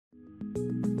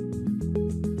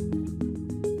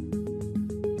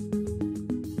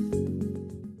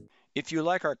If you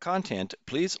like our content,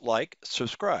 please like,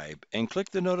 subscribe, and click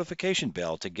the notification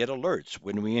bell to get alerts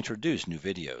when we introduce new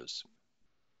videos.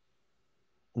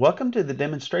 Welcome to the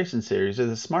demonstration series of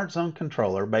the SmartZone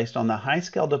controller based on the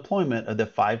high-scale deployment of the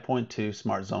 5.2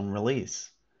 SmartZone release.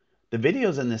 The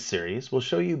videos in this series will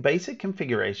show you basic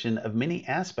configuration of many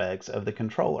aspects of the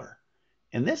controller.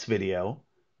 In this video,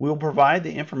 we will provide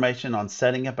the information on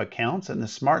setting up accounts in the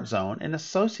SmartZone and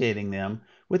associating them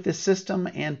with the system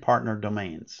and partner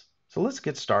domains. So let's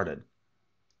get started.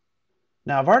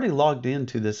 Now I've already logged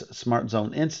into this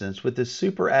SmartZone instance with this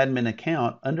super admin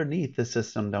account underneath the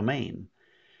system domain.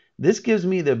 This gives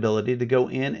me the ability to go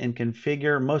in and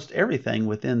configure most everything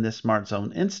within this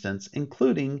SmartZone instance,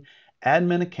 including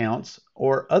admin accounts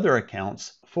or other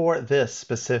accounts for this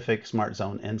specific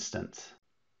SmartZone instance.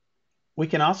 We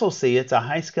can also see it's a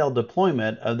high-scale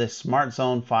deployment of the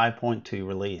SmartZone 5.2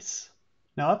 release.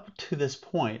 Now up to this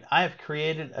point, I have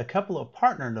created a couple of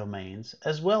partner domains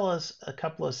as well as a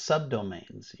couple of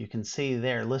subdomains. You can see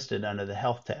they're listed under the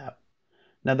Health tab.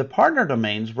 Now the partner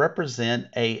domains represent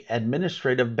an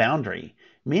administrative boundary,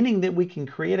 meaning that we can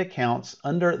create accounts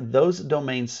under those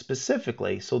domains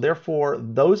specifically, so therefore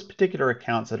those particular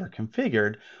accounts that are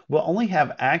configured will only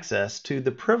have access to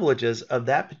the privileges of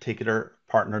that particular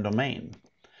partner domain.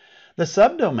 The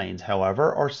subdomains,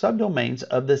 however, are subdomains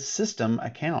of the system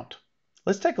account.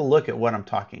 Let's take a look at what I'm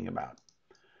talking about.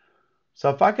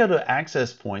 So if I go to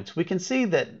access points, we can see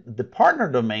that the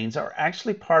partner domains are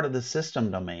actually part of the system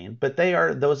domain, but they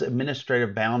are those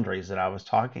administrative boundaries that I was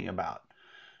talking about.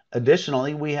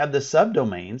 Additionally, we have the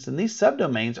subdomains, and these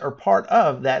subdomains are part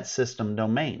of that system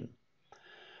domain.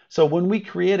 So when we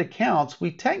create accounts,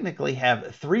 we technically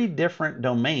have 3 different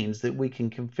domains that we can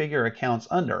configure accounts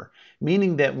under,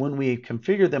 meaning that when we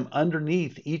configure them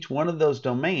underneath each one of those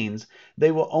domains, they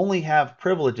will only have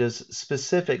privileges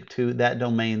specific to that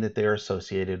domain that they're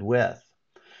associated with.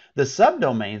 The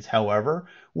subdomains, however,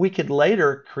 we could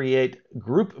later create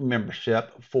group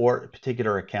membership for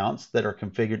particular accounts that are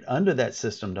configured under that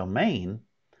system domain,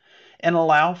 and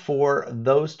allow for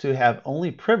those to have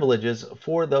only privileges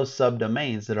for those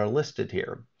subdomains that are listed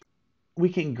here. We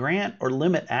can grant or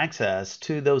limit access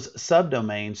to those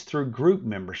subdomains through group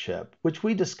membership, which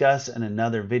we discuss in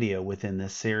another video within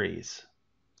this series.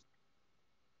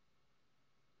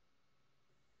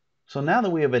 So now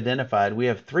that we have identified we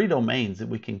have 3 domains that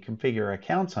we can configure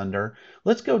accounts under,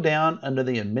 let's go down under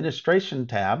the Administration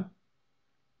tab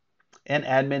and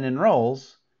Admin and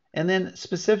Roles, and then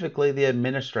specifically the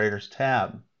Administrators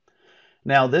tab.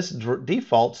 Now this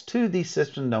defaults to the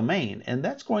system domain, and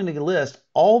that's going to list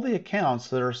all the accounts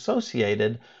that are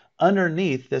associated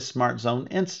underneath this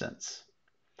SmartZone instance.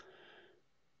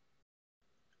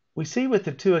 We see with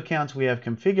the 2 accounts we have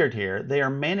configured here, they are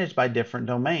managed by different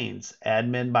domains,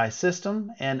 admin by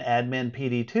system and admin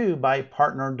PD2 by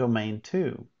partner domain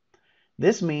 2.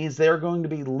 This means they are going to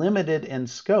be limited in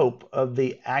scope of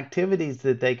the activities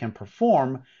that they can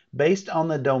perform based on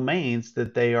the domains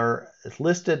that they are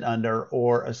listed under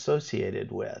or associated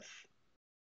with.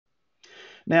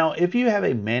 Now, if you have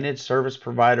a managed service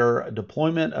provider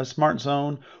deployment of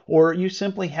SmartZone, or you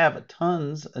simply have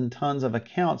tons and tons of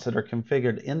accounts that are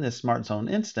configured in this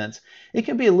SmartZone instance, it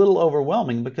can be a little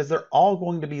overwhelming because they're all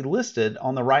going to be listed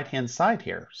on the right-hand side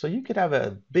here. So you could have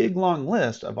a big long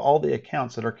list of all the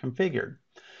accounts that are configured.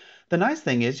 The nice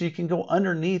thing is you can go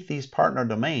underneath these partner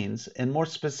domains and more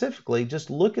specifically just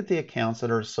look at the accounts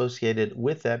that are associated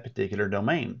with that particular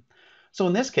domain. So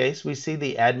in this case, we see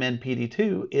the admin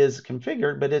PD2 is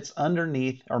configured, but it's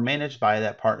underneath or managed by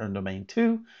that partner domain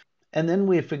 2. And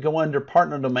then if we go under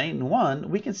partner domain 1,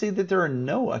 we can see that there are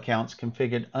no accounts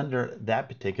configured under that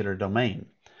particular domain.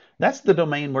 That's the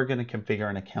domain we're going to configure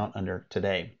an account under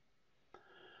today.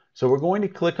 So we're going to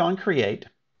click on Create.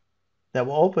 That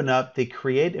will open up the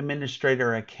Create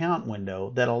Administrator Account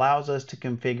window that allows us to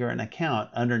configure an account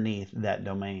underneath that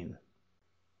domain.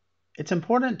 It's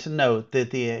important to note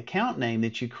that the account name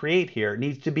that you create here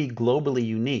needs to be globally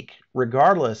unique,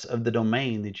 regardless of the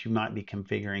domain that you might be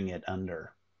configuring it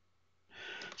under.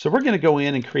 So we're going to go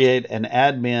in and create an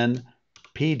admin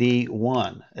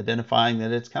PD1, identifying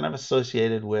that it's kind of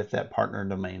associated with that partner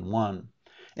domain 1.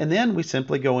 And then we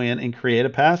simply go in and create a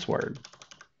password.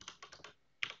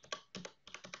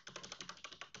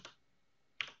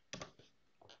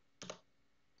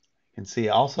 You can see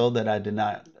also that I did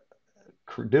not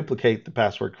duplicate the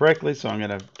password correctly, so I'm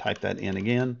going to type that in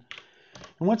again.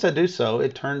 And once I do so,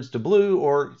 it turns to blue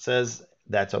or it says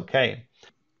that's okay.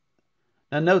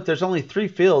 Now note there's only 3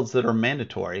 fields that are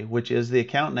mandatory, which is the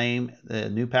account name, the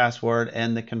new password,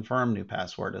 and the confirm new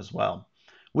password as well.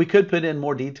 We could put in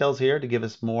more details here to give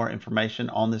us more information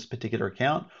on this particular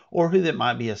account or who that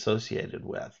might be associated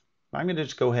with. I'm going to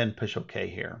just go ahead and push OK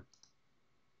here.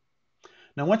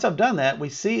 Now, once I've done that, we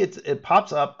see it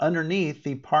pops up underneath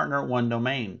the Partner 1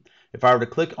 domain. If I were to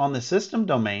click on the system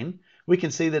domain, we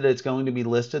can see that it's going to be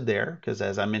listed there because,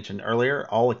 as I mentioned earlier,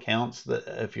 all accounts,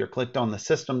 if you're clicked on the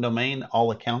system domain,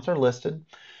 all accounts are listed.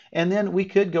 And then we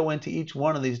could go into each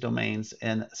one of these domains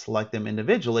and select them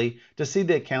individually to see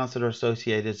the accounts that are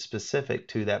associated specific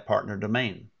to that partner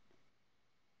domain.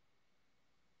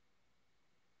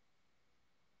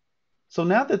 So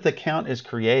now that the account is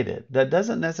created, that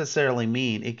doesn't necessarily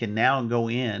mean it can now go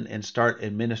in and start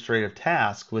administrative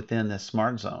tasks within the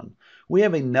Smart Zone. We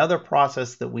have another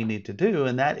process that we need to do,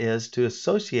 and that is to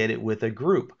associate it with a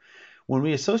group. When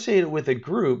we associate it with a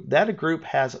group, that group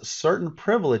has certain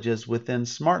privileges within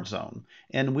Smart Zone,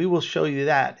 and we will show you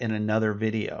that in another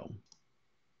video.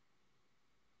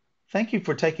 Thank you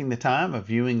for taking the time of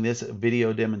viewing this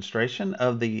video demonstration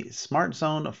of the Smart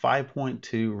Zone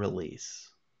 5.2 release.